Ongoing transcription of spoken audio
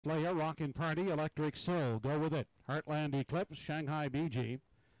Slayer, Rockin' Party, Electric Soul, Go With It, Heartland Eclipse, Shanghai BG,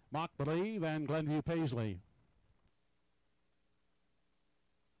 Mock Believe, and Glenview Paisley.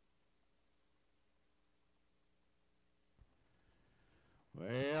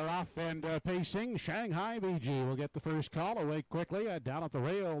 They're off and pacing. Shanghai BG will get the first call. Away quickly down at the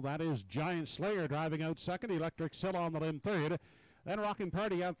rail. That is Giant Slayer driving out second. Electric Sill on the limb third. Then Rockin'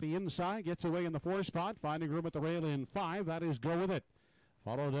 Party out the inside. Gets away in the 4 spot. Finding room at the rail in 5. That is Go With It.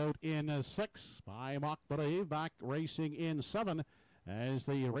 Followed out in 6 by Mock Believe. Back racing in 7. As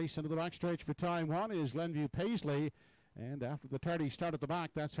they race into the backstretch for time 1 is Glenview Paisley. And after the tardy start at the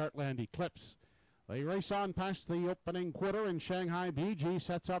back, that's Heartland Eclipse. They race on past the opening quarter, and Shanghai BG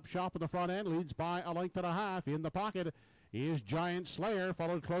sets up shop at the front end, leads by a length and a half. In the pocket is Giant Slayer,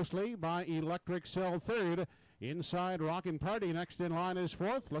 followed closely by Electric Sill third. Inside Rockin' Party, next in line is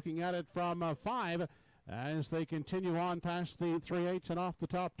 4th, looking at it from 5 as they continue on past the 3/8 and off the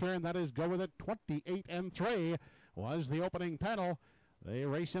top turn. That is Go With It. 28 and 3 was the opening panel. They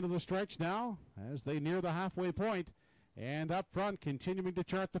race into the stretch now as they near the halfway point. And up front, continuing to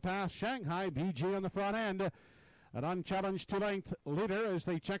chart the path, Shanghai BG on the front end. An unchallenged 2-length leader as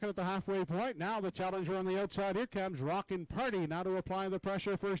they check it at the halfway point. Now the challenger on the outside. Here comes Rockin' Party now to apply the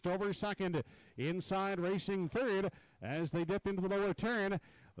pressure. First over second. Inside racing third as they dip into the lower turn.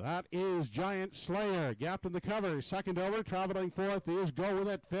 That is Giant Slayer. Gapped in the cover. Second over. Traveling 4th is Go With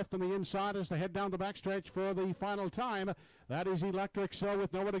It. 5th on the inside as they head down the backstretch for the final time. That is Electric Sill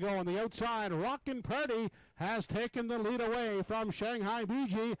with nowhere to go on the outside. Rockin' Party has taken the lead away from Shanghai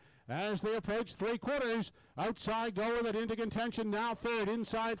BG as they approach 3/4. Outside Go With It into contention now 3rd.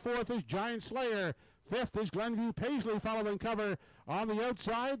 Inside 4th is Giant Slayer. 5th is Glenview Paisley following cover on the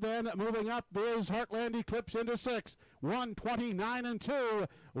outside. Then moving up is Heartland Eclipse into 6. 1:29 and 2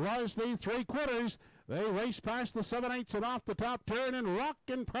 was the 3/4. They race past the 7/8 and off the top turn, and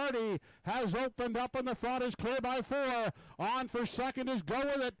Rockin' Party has opened up in the front, is clear by 4. On for second is Go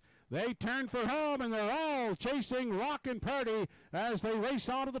With It. They turn for home, and they're all chasing Rockin' Party as they race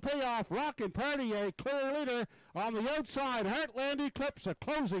on to the payoff. Rockin' Party, a clear leader on the outside. Heartland Eclipse, a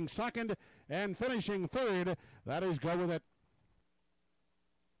closing second and finishing 3rd. That is Go With It.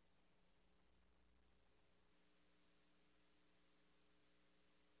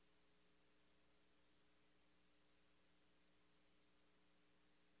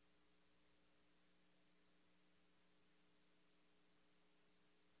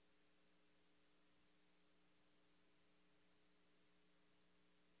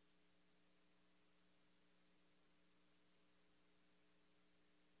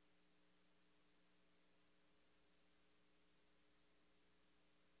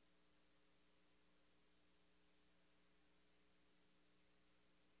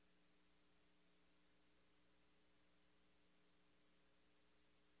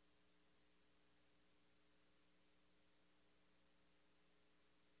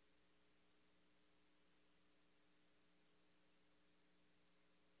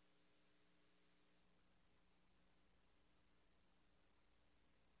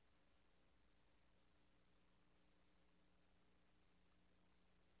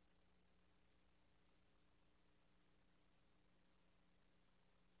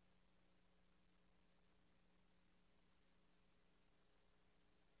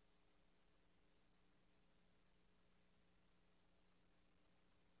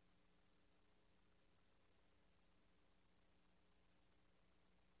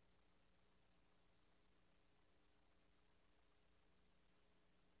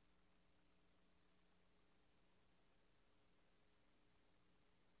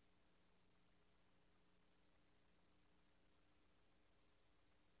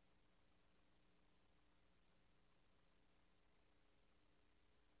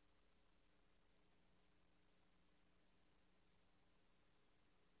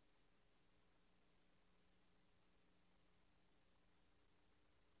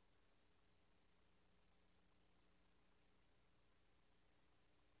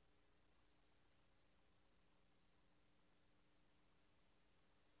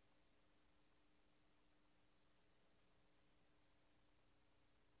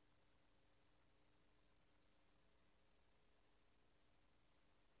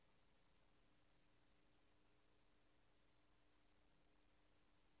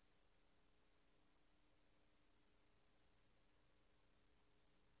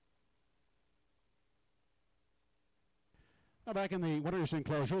 Now back in the winner's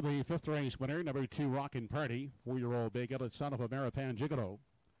enclosure, the 5th race winner, number 2 Rockin' Party, 4-year-old Big Ellet, son of a Marapan Gigolo.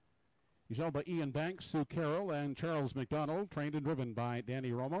 He's owned by Ian Banks, Sue Carroll, and Charles McDonald, trained and driven by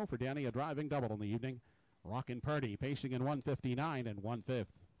Danny Romo. For Danny, a driving double in the evening. Rockin' Party pacing in 1:59 and 1/5.